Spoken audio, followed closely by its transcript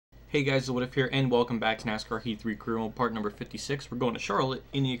Hey guys, What here, and welcome back to NASCAR Heat 3 Career Mode part number 56. We're going to Charlotte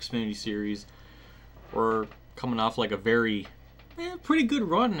in the Xfinity Series. We're coming off like a very, pretty good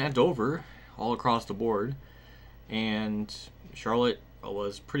run at Dover, all across the board. And Charlotte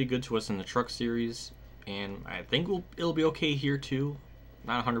was pretty good to us in the Truck Series, and I think it'll be okay here too.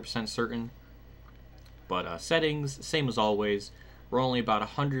 Not 100% certain. But settings, same as always. We're only about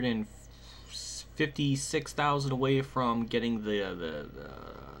 156,000 away from getting the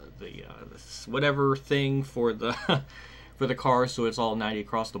whatever thing for the for the car, so it's all 90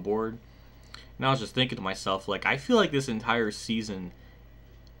 across the board. And I was just thinking to myself, like, I feel like this entire season,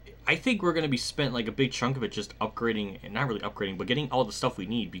 I think we're going to be spent like a big chunk of it just upgrading, and not really upgrading, but getting all the stuff we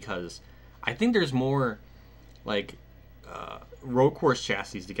need, because I think there's more like road course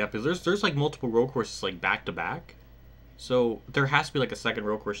chassis to get, because there's like multiple road courses like back to back, so there has to be like a second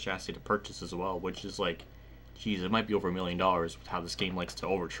road course chassis to purchase as well, which is like, geez, it might be over $1 million with how this game likes to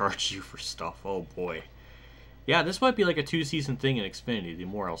overcharge you for stuff. Oh boy. Yeah, this might be like a 2-season thing in Xfinity, the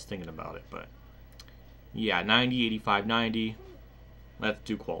more I was thinking about it. But yeah, 90, 85, 90. Let's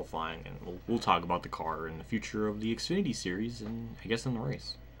do qualifying, and we'll talk about the car and the future of the Xfinity Series, and I guess in the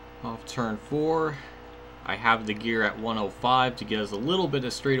race. Off turn 4, I have the gear at 105 to get us a little bit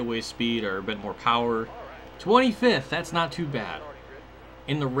of straightaway speed or a bit more power. 25th, that's not too bad.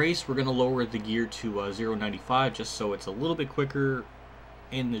 In the race, we're going to lower the gear to 0.95 just so it's a little bit quicker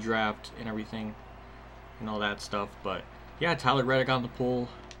in the draft and everything and all that stuff. But yeah, Tyler Reddick on the pole.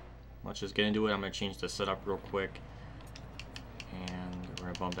 Let's just get into it. I'm going to change the setup real quick, and we're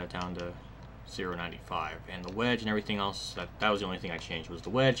going to bump that down to 0.95. And the wedge and everything else, that was the only thing I changed, was the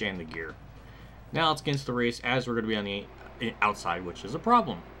wedge and the gear. Now let's get into the race, as we're going to be on the outside, which is a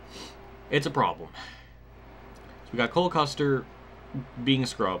problem. It's a problem. So we got Cole Custer being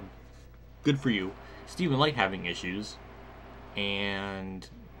scrubbed. Good for you. Stephen Light having issues. And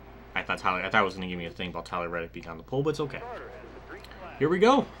I thought it was going to give me a thing about Tyler Reddick being on the pole, but it's okay. Here we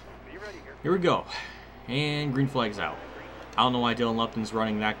go. Here we go. And green flag's out. I don't know why Dylan Lupton's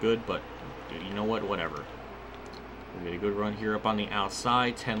running that good, but you know what? Whatever. We get a good run here up on the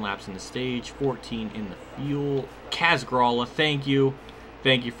outside. 10 laps in the stage. 14 in the fuel. Kaz Gralla, thank you.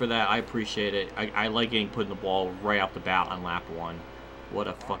 Thank you for that. I appreciate it. I like getting put in the ball right off the bat on lap 1. What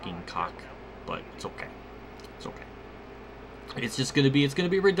a fucking cock. But it's okay. It's okay. It's gonna be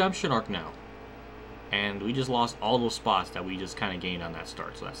a redemption arc now. And we just lost all those spots that we just kind of gained on that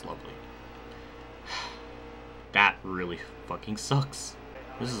start, so that's lovely. That really fucking sucks.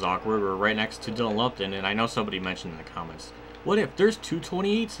 This is awkward. We're right next to Dylan Lupton, and I know somebody mentioned in the comments, what if there's 2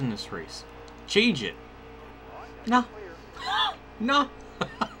 28s in this race? Change it. No. No.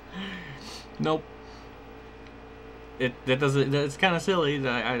 Nope. It's kind of silly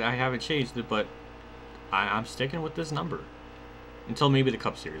that I haven't changed it, but I'm sticking with this number until maybe the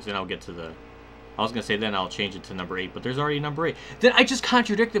Cup Series. Then I'll get to the. I was gonna say then I'll change it to number 8, but there's already number 8. Then I just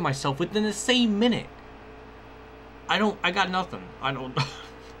contradicted myself within the same minute. I got nothing. I don't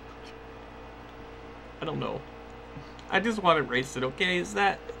know. I just want to race it. Okay, is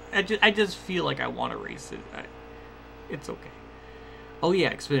that? I just feel like I want to race it. It's okay. Oh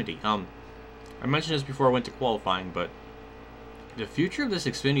yeah, Xfinity. I mentioned this before I went to qualifying, but the future of this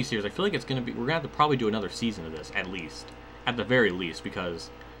Xfinity Series, I feel like it's gonna be. We're gonna have to probably do another season of this, at the very least,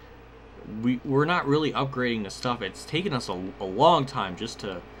 because we're not really upgrading the stuff. It's taken us a long time just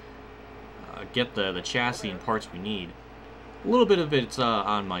to get the chassis and parts we need. A little bit of it's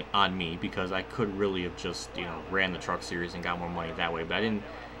on me, because I could really have just ran the Truck Series and got more money that way, but I didn't.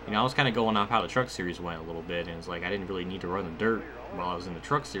 I was kind of going off how the Truck Series went a little bit, and it's like I didn't really need to run the dirt while I was in the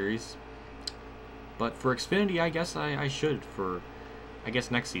Truck Series. But for Xfinity, I guess I should for,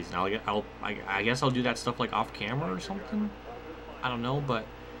 next season. I guess I'll do that stuff like off camera or something. I don't know, but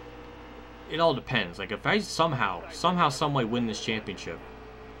it all depends. Like if I somehow, some way win this championship,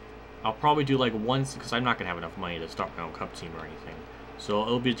 I'll probably do like once, because I'm not gonna have enough money to start my own Cup team or anything. So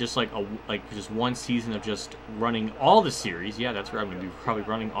it'll be just like just one season of just running all the series. Yeah, that's where I'm gonna be probably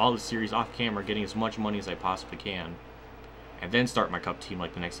running all the series off camera, getting as much money as I possibly can, and then start my Cup team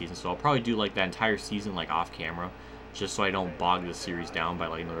like the next season. So I'll probably do like that entire season like off camera, just so I don't bog the series down by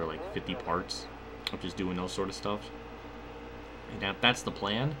like another like 50 parts of just doing those sort of stuff. And that's the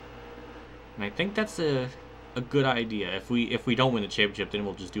plan. And I think that's a good idea. If we don't win the championship, then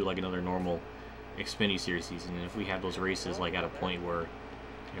we'll just do like another normal Xfinity Series season. And if we have those races like at a point where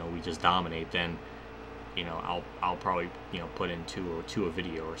we just dominate, then I'll probably put in two a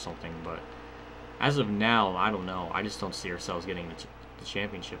video or something. But as of now, I don't know. I just don't see ourselves getting the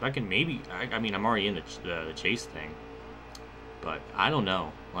championship. I can maybe. I mean, I'm already in the chase thing, but I don't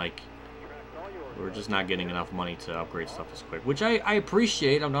know. Like We're just not getting enough money to upgrade stuff as quick, which I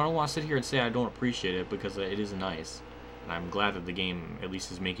appreciate. I don't want to sit here and say I don't appreciate it, because it is nice. And I'm glad that the game at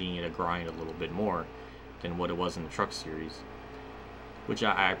least is making it a grind a little bit more than what it was in the truck series, which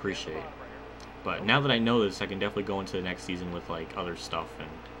I appreciate. But now that I know this, I can definitely go into the next season with like other stuff and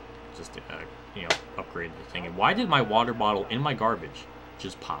just you know, upgrade the thing. And why did my water bottle in my garbage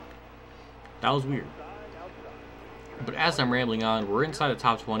just pop? That was weird. But as I'm rambling on, we're inside the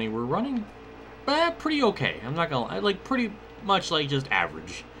top 20. We're running pretty okay. I'm not gonna lie, like pretty much like just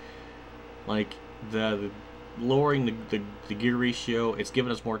average. Like the lowering the gear ratio, it's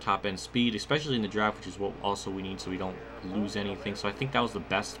giving us more top end speed, especially in the draft, which is what also we need so we don't lose anything. So I think that was the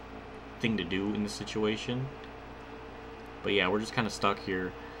best thing to do in this situation. But yeah, we're just kind of stuck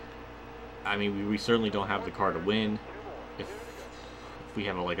here. I mean, we certainly don't have the car to win. If we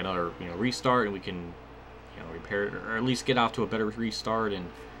have like another, you know, restart, and we can, you know, repair it, or at least get off to a better restart and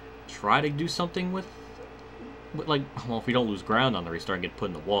try to do something with like, well, if we don't lose ground on the restart and get put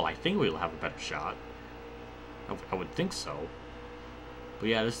in the wall, I think we'll have a better shot. I would think so. But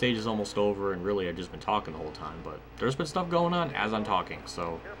yeah, this stage is almost over, and really I've just been talking the whole time, but there's been stuff going on as I'm talking,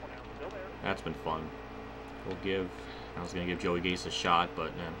 so that's been fun. I was going to give Joey Gase a shot,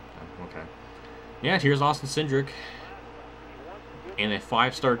 but okay. Yeah, here's Austin Cindric in a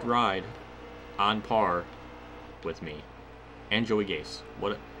 5-star ride on par with me and Joey Gase.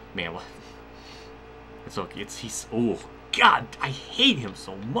 What a man! What? It's okay. He's oh God, I hate him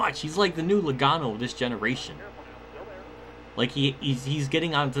so much. He's like the new Logano of this generation. Like he's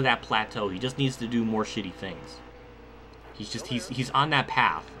getting onto that plateau. He just needs to do more shitty things. He's on that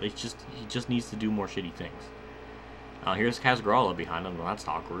path. He just needs to do more shitty things. Here's Casgralla behind him. Well, that's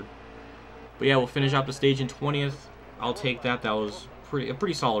awkward. But yeah, we'll finish up the stage in 20th. I'll take that. That was a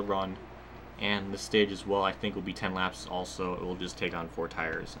pretty solid run. And the stage as well, I think, will be 10 laps also. It will just take on 4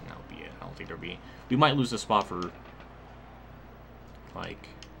 tires, and that'll be it. I don't think there'll be... We might lose a spot for, like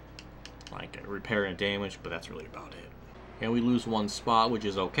repair and damage, but that's really about it. And we lose 1 spot, which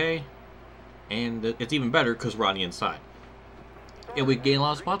is okay. And it's even better because we're on the inside. And we gain a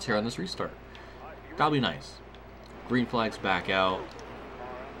lot of spots here on this restart. That'll be nice. Green flag's back out.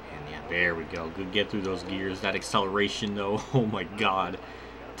 And yeah, there we go. Good get through those gears. That acceleration, though, oh my God.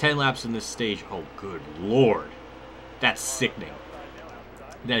 10 laps in this stage. Oh, good Lord. That's sickening.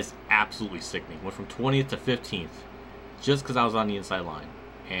 That is absolutely sickening. Went from 20th to 15th just because I was on the inside line.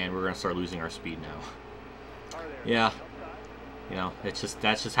 And we're going to start losing our speed now. Yeah. You know, that's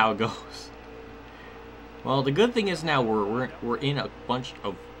just how it goes. Well, the good thing is now we're around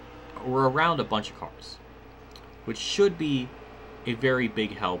a bunch of cars, which should be a very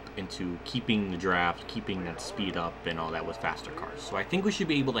big help into keeping the draft, keeping that speed up and all that with faster cars. So I think we should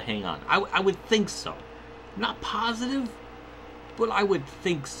be able to hang on. I would think so. Not positive, but I would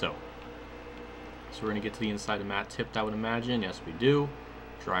think so. So we're going to get to the inside of Matt Tipped, I would imagine. Yes, we do.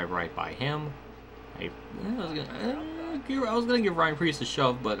 Drive right by him. I was going to give Ryan Preece a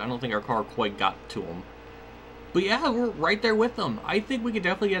shove, but I don't think our car quite got to him. But yeah, we're right there with them. I think we could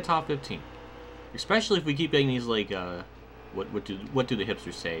definitely get top 15. Especially if we keep getting these, like, what do the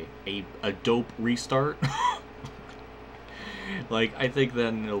hipsters say? A dope restart? Like, I think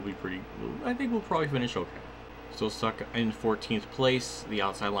then it'll be pretty... I think we'll probably finish okay. Still stuck in 14th place. The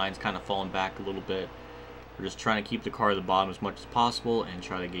outside line's kind of falling back a little bit. We're just trying to keep the car at the bottom as much as possible and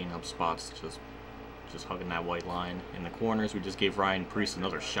try to gain up spots, just hugging that white line in the corners. We just gave Ryan Preece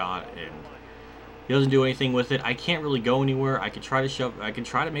another shot, and he doesn't do anything with it. I can't really go anywhere. I can try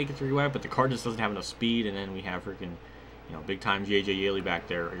to make it 3-wide, but the car just doesn't have enough speed, and then we have freaking, you know, big time JJ Yaley back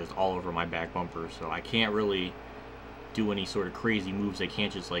there just all over my back bumper, so I can't really do any sort of crazy moves. I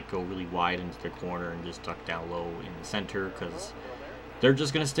can't just like go really wide into the corner and just duck down low in the center, because they're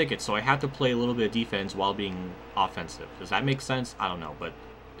just going to stick it. So I have to play a little bit of defense while being offensive. Does that make sense? I don't know, but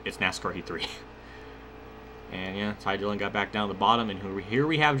it's NASCAR Heat 3. And yeah, Ty Dillon got back down to the bottom, and here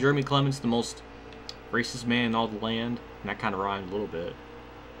we have Jeremy Clements, the most racist man in all the land. And that kind of rhymed a little bit.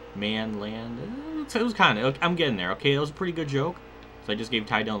 Man, land. It was kind of... I'm getting there, okay? That was a pretty good joke. So I just gave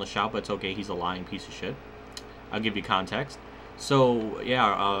Ty Dillon the shot, but it's okay. He's a lying piece of shit. I'll give you context. So,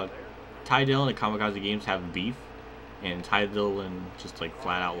 yeah, Ty Dillon and KamikazeGames have beef. And Ty Dillon just, like,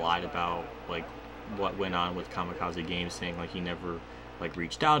 flat out lied about, like, what went on with KamikazeGames, saying, like, he never, like,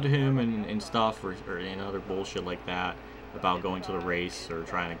 reached out to him and stuff, or any other bullshit like that about going to the race or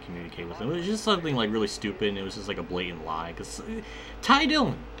trying to communicate with him. It was just something, like, really stupid, and it was just, like, a blatant lie. Because Ty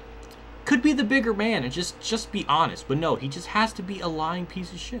Dillon could be the bigger man and just be honest. But no, he just has to be a lying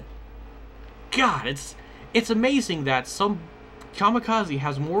piece of shit. God, it's amazing that some Kamikaze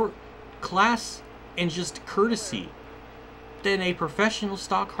has more class and just courtesy than a professional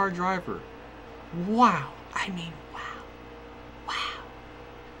stock car driver. Wow. I mean, wow. Wow.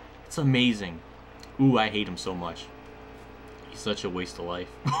 It's amazing. Ooh, I hate him so much. He's such a waste of life.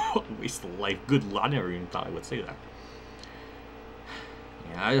 Waste of life. Good Lord, I never even thought I would say that.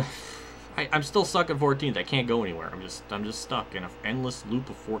 Yeah, I'm still stuck at 14th. I can't go anywhere. I'm just stuck in an endless loop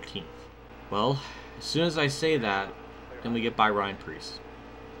of 14th. Well, as soon as I say that, then we get by Ryan Priest.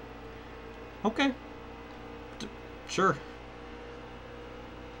 Okay. Sure.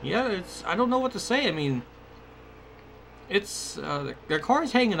 Yeah, I don't know what to say. I mean, it's their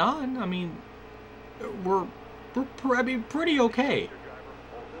car's hanging on. I mean, we're pretty okay.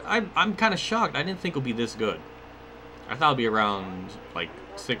 I'm kind of shocked. I didn't think it would be this good. I thought it'd be around like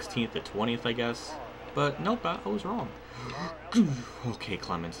 16th to 20th, I guess. But nope, I was wrong. Okay,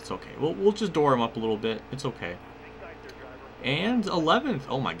 Clemens, it's okay. We'll just door him up a little bit. It's okay. And 11th.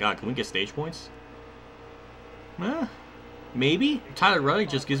 Oh my God, can we get stage points? Maybe. Tyler Reddick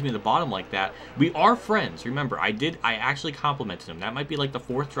just gives me the bottom like that. We are friends. Remember, I actually complimented him. That might be like the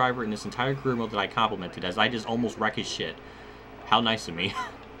 4th driver in this entire career mode that I complimented, as I just almost wreck his shit. How nice of me.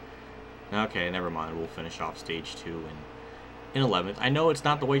 Okay, never mind. We'll finish off stage 2 in 11th. I know it's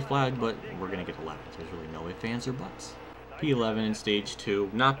not the white flag, but we're going to get 11th. There's really no ifs, ands, or buts. P11 in stage 2.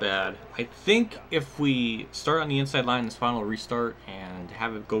 Not bad. I think if we start on the inside line in this final restart and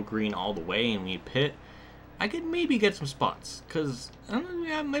have it go green all the way and we pit, I could maybe get some spots. Because,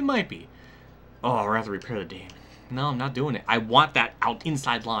 yeah, it might be. Oh, I'd rather repair the dam. No, I'm not doing it. I want that out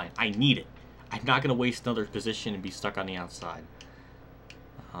inside line. I need it. I'm not going to waste another position and be stuck on the outside.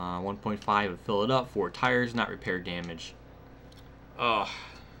 1.5 and fill it up. 4 tires, not repair damage.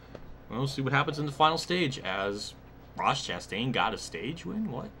 We'll see what happens in the final stage as Ross Chastain got a stage win.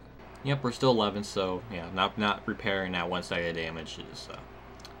 What? Yep, we're still 11th, so yeah, not repairing that one-sided damage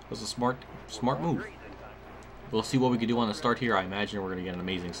was a smart move. We'll see what we can do on the start here. I imagine we're going to get an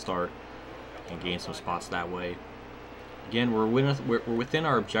amazing start and gain some spots that way. Again, we're within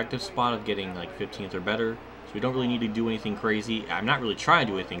our objective spot of getting like 15th or better, so we don't really need to do anything crazy. I'm not really trying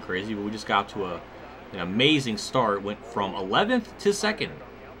to do anything crazy, but we just got to an amazing start. Went from 11th to 2nd.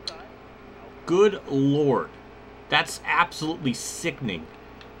 Good Lord. That's absolutely sickening,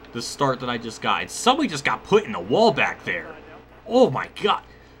 the start that I just got. And somebody just got put in the wall back there. Oh my God.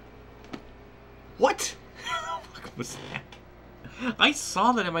 What? What was that? I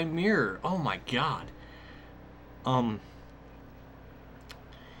saw that in my mirror. Oh my God.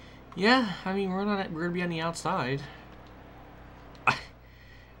 Yeah, I mean, we're gonna be on the outside.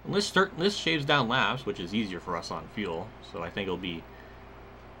 Unless shaves down laps, which is easier for us on fuel. So I think it'll be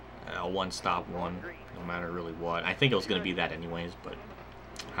a one-stop one, no matter really what. I think it was going to be that anyways, but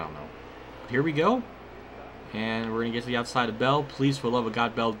I don't know. Here we go. And we're going to get to the outside of Bell. Please, for the love of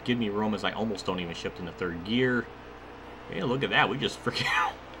God, Bell, give me room, as I almost don't even shift into 3rd gear. Hey, look at that. We just freaking...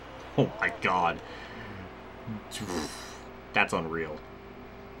 Oh, my God. That's unreal.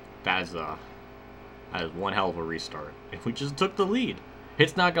 That is one hell of a restart. If we just took the lead.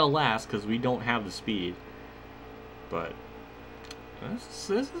 It's not going to last because we don't have the speed. But... This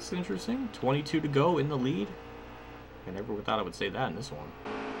is interesting. 22 to go in the lead. I never thought I would say that in this one.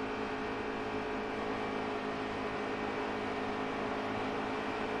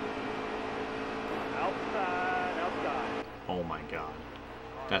 Outside. Oh my God.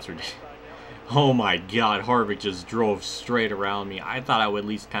 That's ridiculous. Oh my God. Harvick just drove straight around me. I thought I would at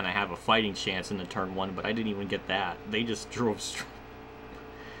least kind of have a fighting chance in the turn 1, but I didn't even get that. They just drove straight.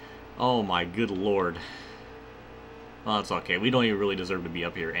 Oh my good Lord. Well, it's okay. We don't even really deserve to be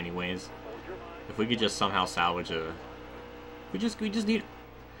up here anyways. If we could just somehow salvage a... We just need...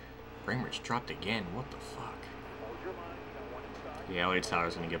 Frame rate's dropped again. What the fuck? Yeah, Wade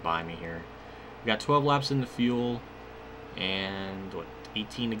Tyler's going to get by me here. We got 12 laps in the fuel. And, what,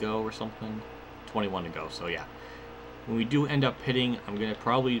 18 to go or something? 21 to go, so yeah. When we do end up pitting, I'm going to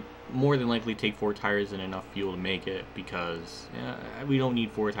probably more than likely take 4 tires and enough fuel to make it. Because we don't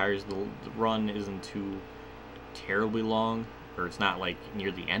need 4 tires. The run isn't too... terribly long, or it's not like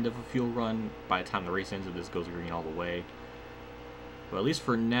near the end of a fuel run by the time the race ends if this goes green all the way. But at least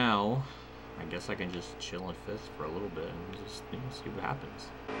for now, I guess I can just chill in 5th for a little bit and just see what happens.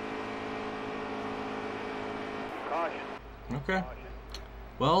 Caution. Okay.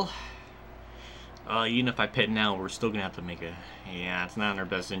 Well, even if I pit now, we're still gonna have to make a... Yeah, it's not in our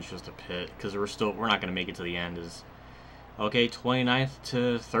best interest to pit because we're not gonna make it to the end. Okay, 29th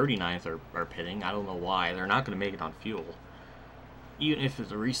to 39th are pitting. I don't know why. They're not going to make it on fuel. Even if the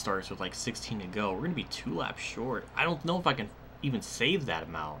restarts with like 16 to go, we're going to be 2 laps short. I don't know if I can even save that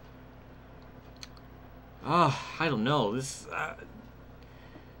amount. I don't know. This...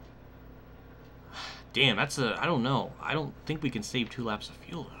 Damn, that's a... I don't know. I don't think we can save 2 laps of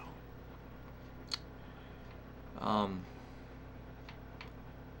fuel, though. Man,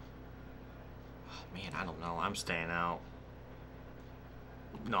 I don't know. I'm staying out.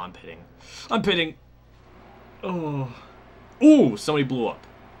 No, I'm pitting. I'm pitting. Oh. Ooh, somebody blew up.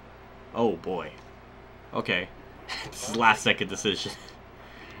 Oh, boy. Okay. This is last second decision.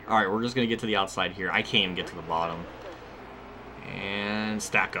 Alright, we're just going to get to the outside here. I can't even get to the bottom. And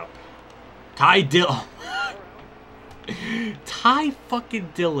stack up. Ty Dillon. Ty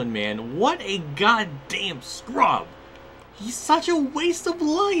fucking Dillon, man. What a goddamn scrub. He's such a waste of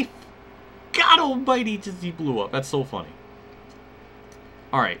life. God almighty, just he blew up. That's so funny.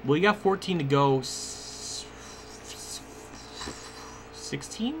 Alright, well, you got 14 to go.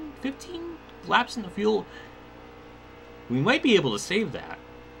 16? 15 laps in the fuel. We might be able to save that.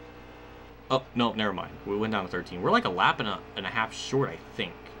 Oh, no, never mind. We went down to 13. We're like a lap and a half short, I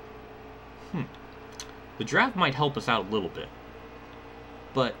think. The draft might help us out a little bit.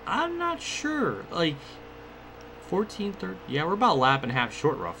 But I'm not sure. Like, 14, 13. Yeah, we're about a lap and a half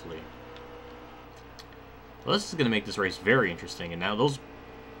short, roughly. Well, this is going to make this race very interesting. And now those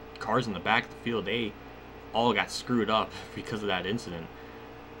cars in the back of the field, they all got screwed up because of that incident.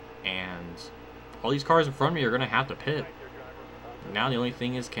 And all these cars in front of me are going to have to pit. Now the only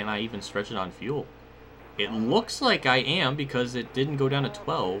thing is, can I even stretch it on fuel? It looks like I am because it didn't go down to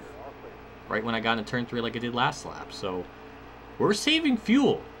 12 right when I got into turn 3 like it did last lap. So we're saving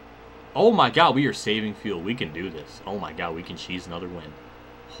fuel. Oh my god, we are saving fuel. We can do this. Oh my god, we can cheese another win.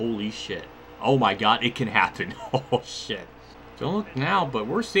 Holy shit. Oh my god, it can happen. Oh shit. Don't look now, but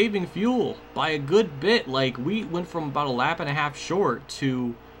we're saving fuel by a good bit. Like, we went from about a lap and a half short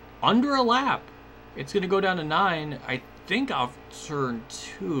to under a lap. It's going to go down to 9. I think off turn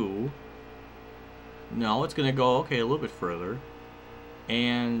 2. No, it's going to go, okay, a little bit further.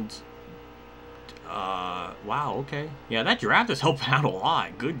 And, wow, okay. Yeah, that draft is helping out a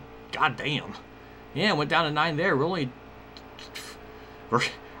lot. Good goddamn. Yeah, went down to 9 there. We're only...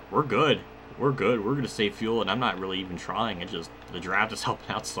 We're good. We're good. We're going to save fuel, and I'm not really even trying. It's just the draft is helping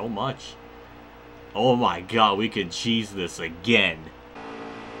out so much. Oh my god, we could cheese this again.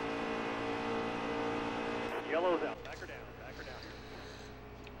 Yellow's out. Back her down. Back her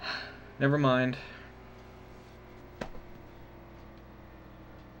down. Never mind.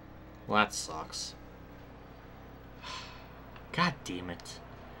 Well, that sucks. God damn it.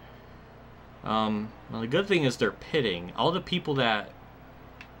 Well, the good thing is they're pitting. All the people that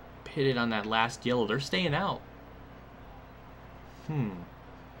pitted on that last yellow, they're staying out. I'm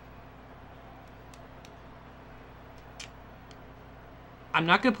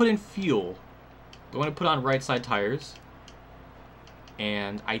not going to put in fuel. I'm going to put on right side tires.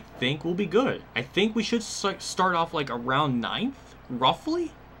 And I think we'll be good. I think we should start off like around 9th,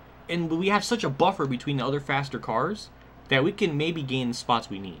 roughly. And we have such a buffer between the other faster cars that we can maybe gain the spots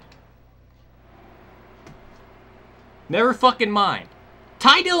we need. Never fucking mind.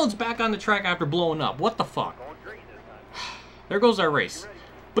 Ty Dillon's back on the track after blowing up. What the fuck? There goes our race.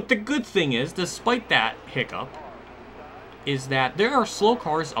 But the good thing is, despite that hiccup, is that there are slow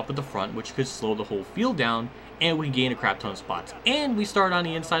cars up at the front, which could slow the whole field down, and we gain a crap ton of spots. And we start on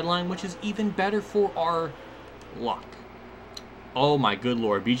the inside line, which is even better for our luck. Oh my good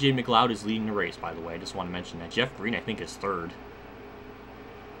lord. BJ McLeod is leading the race, by the way. I just want to mention that. Jeff Green, I think, is 3rd.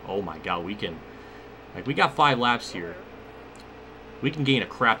 Oh my god, we can... Like, we got 5 laps here. We can gain a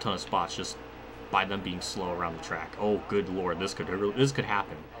crap ton of spots just by them being slow around the track. Oh, good lord, this could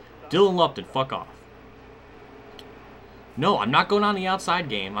happen. Dylan Lupton, fuck off. No, I'm not going on the outside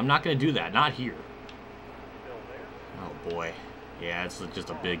game. I'm not going to do that. Not here. Oh, boy. Yeah, it's just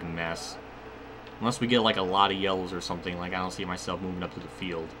a big mess. Unless we get, like, a lot of yellows or something. Like, I don't see myself moving up to the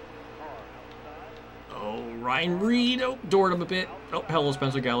field. Oh, Ryan Reed. Oh, doored him a bit. Oh, hello,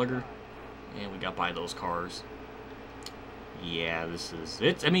 Spencer Gallagher. And we got by those cars. Yeah, this is...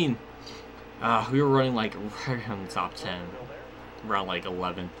 I mean, we were running, like, right on the top 10. Around, like,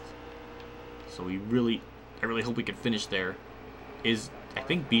 11th. So we really... I really hope we can finish there. I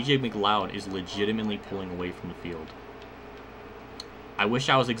think BJ McLeod is legitimately pulling away from the field. I wish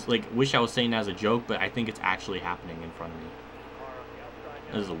I was saying that as a joke, but I think it's actually happening in front of me.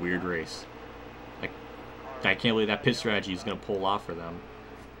 This is a weird race. Like, I can't believe that pit strategy is gonna pull off for them.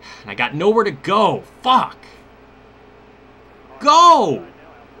 And I got nowhere to go. Fuck. Go!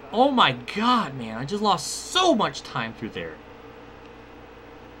 Oh my god, man! I just lost so much time through there.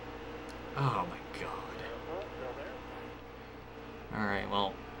 Oh my. Alright,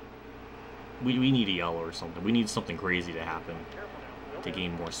 well, we need a yellow or something. We need something crazy to happen to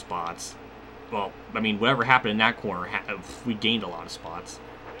gain more spots. Well, I mean, whatever happened in that corner, we gained a lot of spots.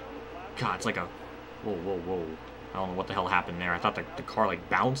 God, it's like a... Whoa, whoa, whoa. I don't know what the hell happened there. I thought the car, like,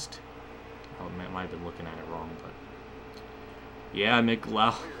 bounced. Oh, man, I might have been looking at it wrong, but... Yeah,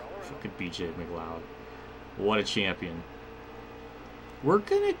 McLeod. Fucking BJ McLeod. What a champion. We're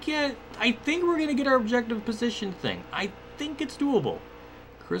gonna get... I think we're gonna get our objective position thing. I think it's doable.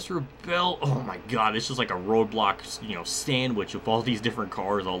 Christopher Bell. Oh my god, it's just like a roadblock, you know, sandwich of all these different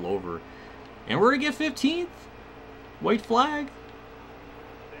cars all over. And we're gonna get 15th? White flag?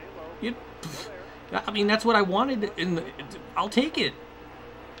 Yep. I mean, that's what I wanted. I'll take it.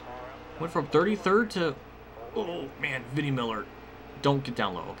 Went from 33rd to... Oh, man, Vinnie Miller. Don't get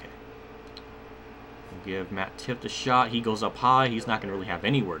down low. Okay. We'll give Matt Tiff the shot. He goes up high. He's not going to really have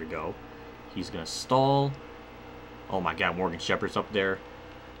anywhere to go. He's going to stall. Oh, my God. Morgan Shepherd's up there.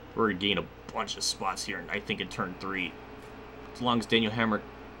 We're going to gain a bunch of spots here, I think, in turn 3. As long as Daniel Hammer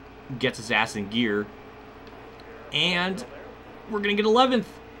gets his ass in gear. And we're going to get 11th.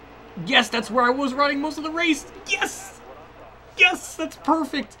 Yes, that's where I was running most of the race. Yes! Yes, that's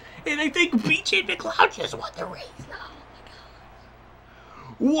perfect. And I think BJ McLeod just won the race. Oh, my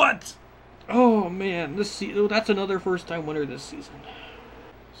God. What? Oh, man. That's another first-time winner this season.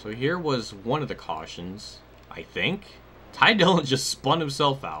 So here was one of the cautions, I think. Ty Dillon just spun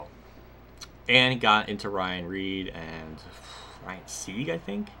himself out. And he got into Ryan Reed and Ryan Sieg, I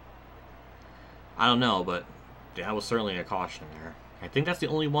think. I don't know, but that was certainly a caution there. I think that's the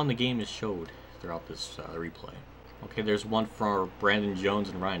only one the game has showed throughout this replay. Okay, there's one for Brandon Jones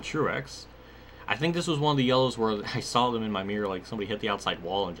and Ryan Truex. I think this was one of the yellows where I saw them in my mirror, like somebody hit the outside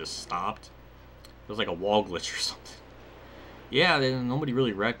wall and just stopped. It was like a wall glitch or something. Yeah, nobody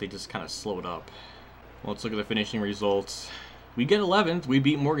really wrecked, they just kind of slowed up. Well, let's look at the finishing results. We get 11th, we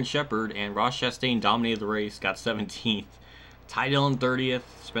beat Morgan Shepherd, and Ross Chastain dominated the race, got 17th. Ty Dillon 30th,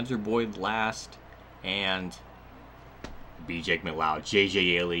 Spencer Boyd last, and BJ McLeod,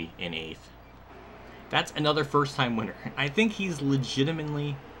 JJ Yaley in 8th. That's another first-time winner. I think he's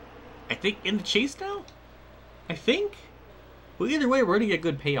legitimately, in the chase now? I think? Well, either way, we're going to get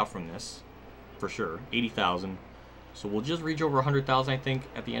good payoff from this. For sure. 80,000. So we'll just reach over 100,000, I think,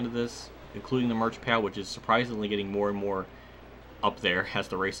 at the end of this, including the merch payout, which is surprisingly getting more and more up there as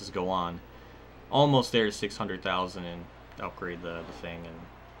the races go on. Almost there to 600,000 and upgrade the thing. And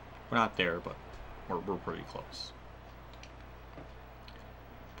we're not there, but we're pretty close.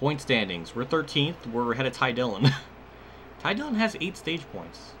 Point standings. We're 13th. We're ahead of Ty Dillon. Ty Dillon has 8 stage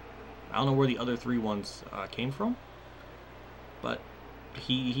points. I don't know where the other 3 ones came from. But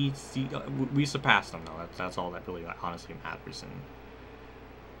we surpassed him, though. That's all that really honestly matters. And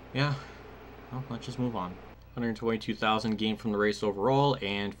yeah, well, let's just move on. 122,000 gained from the race overall,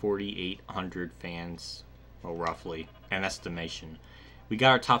 and 4,800 fans, well, roughly, an estimation. We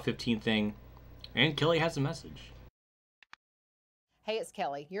got our top 15 thing, and Kelly has a message. Hey, it's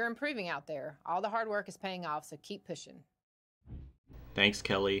Kelly. You're improving out there. All the hard work is paying off, so keep pushing. Thanks,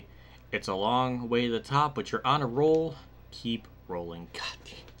 Kelly. It's a long way to the top, but you're on a roll. Keep rolling. God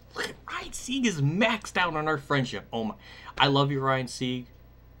damn. Look at Ryan Sieg is maxed out on our friendship. Oh my. I love you, Ryan Sieg.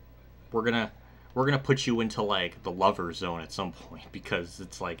 We're gonna put you into like the lover zone at some point because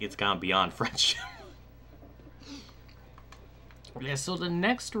it's like it's gone beyond friendship. Yeah, so the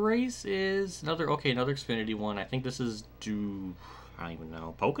next race is another Xfinity one. I think this is I don't even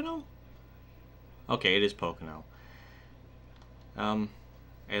know. Pocono? Okay, it is Pocono.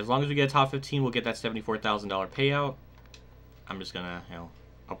 As long as we get a top 15, we'll get that $74,000 payout. I'm just gonna,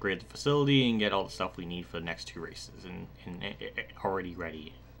 upgrade the facility and get all the stuff we need for the next 2 races and already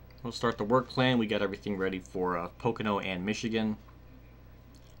ready. We'll start the work plan. We got everything ready for Pocono and Michigan.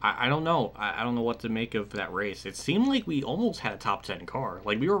 I don't know. I don't know what to make of that race. It seemed like we almost had a top 10 car.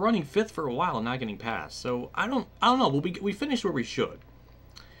 Like we were running 5th for a while and not getting past. So I don't know. But we finished where we should.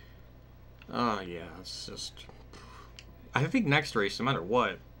 Yeah, it's just. I think next race, no matter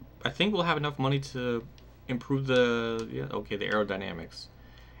what, I think we'll have enough money to improve the aerodynamics.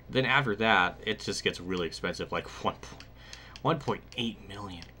 Then after that, it just gets really expensive, like 1.8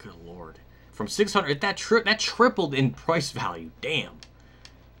 million. Good lord, from 600 that tripled in price value. Damn.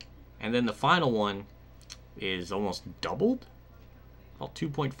 And then the final one is almost doubled, about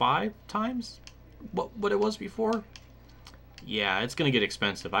 2.5 times what it was before. Yeah, it's gonna get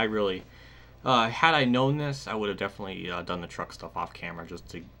expensive. I really, had I known this, I would have definitely done the truck stuff off camera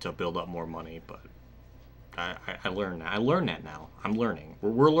just to build up more money. But I learned that. I learned that now. I'm learning.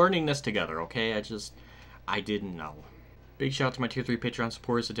 We're learning this together. Okay, I didn't know. Big shout out to my Tier 3 Patreon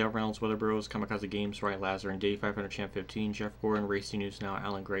supporters: Dale Reynolds, Weather Bros, KamikazeGames, Ronnie Lazzarine, Dave 500 Champ 15, Jeff Gordon, Racing News Now,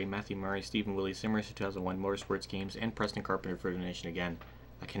 Alan Gray, Matthew Murray, Stephen Willey, Simmers 2001, MotorsportsGames, and Preston Carpenter for the donation again.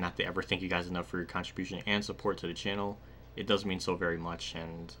 I cannot ever thank you guys enough for your contribution and support to the channel. It does mean so very much,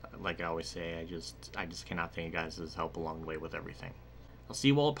 and like I always say, I just cannot thank you guys' help along the way with everything. I'll see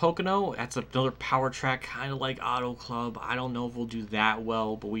you all at Pocono. That's another power track, kind of like Auto Club. I don't know if we'll do that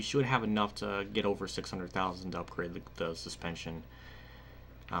well, but we should have enough to get over 600,000 to upgrade the suspension.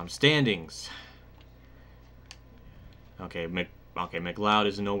 Standings. Okay, McLeod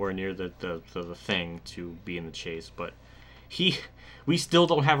is nowhere near the thing to be in the chase, but we still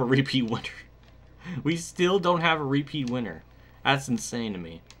don't have a repeat winner. We still don't have a repeat winner. That's insane to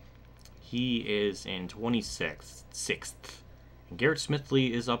me. He is in 26th, 6th. And Garrett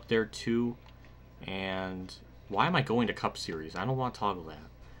Smithley is up there too. And why am I going to Cup Series? I don't want to toggle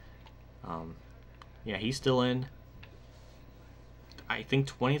that. Yeah, he's still in. I think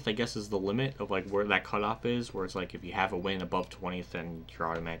 20th, I guess, is the limit of like where that cutoff is, where it's like if you have a win above 20th, then you're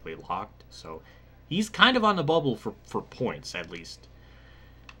automatically locked. So he's kind of on the bubble for points, at least.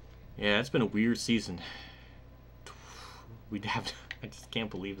 Yeah, it's been a weird season. I just can't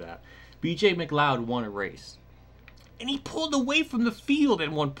believe that. BJ McLeod won a race. And he pulled away from the field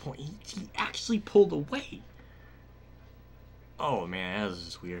at one point. He actually pulled away. Oh, man, that was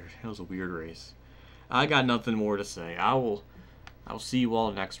just weird. That was a weird race. I got nothing more to say. I'll see you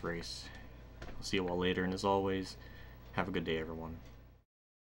all next race. I'll see you all later, and as always, have a good day, everyone.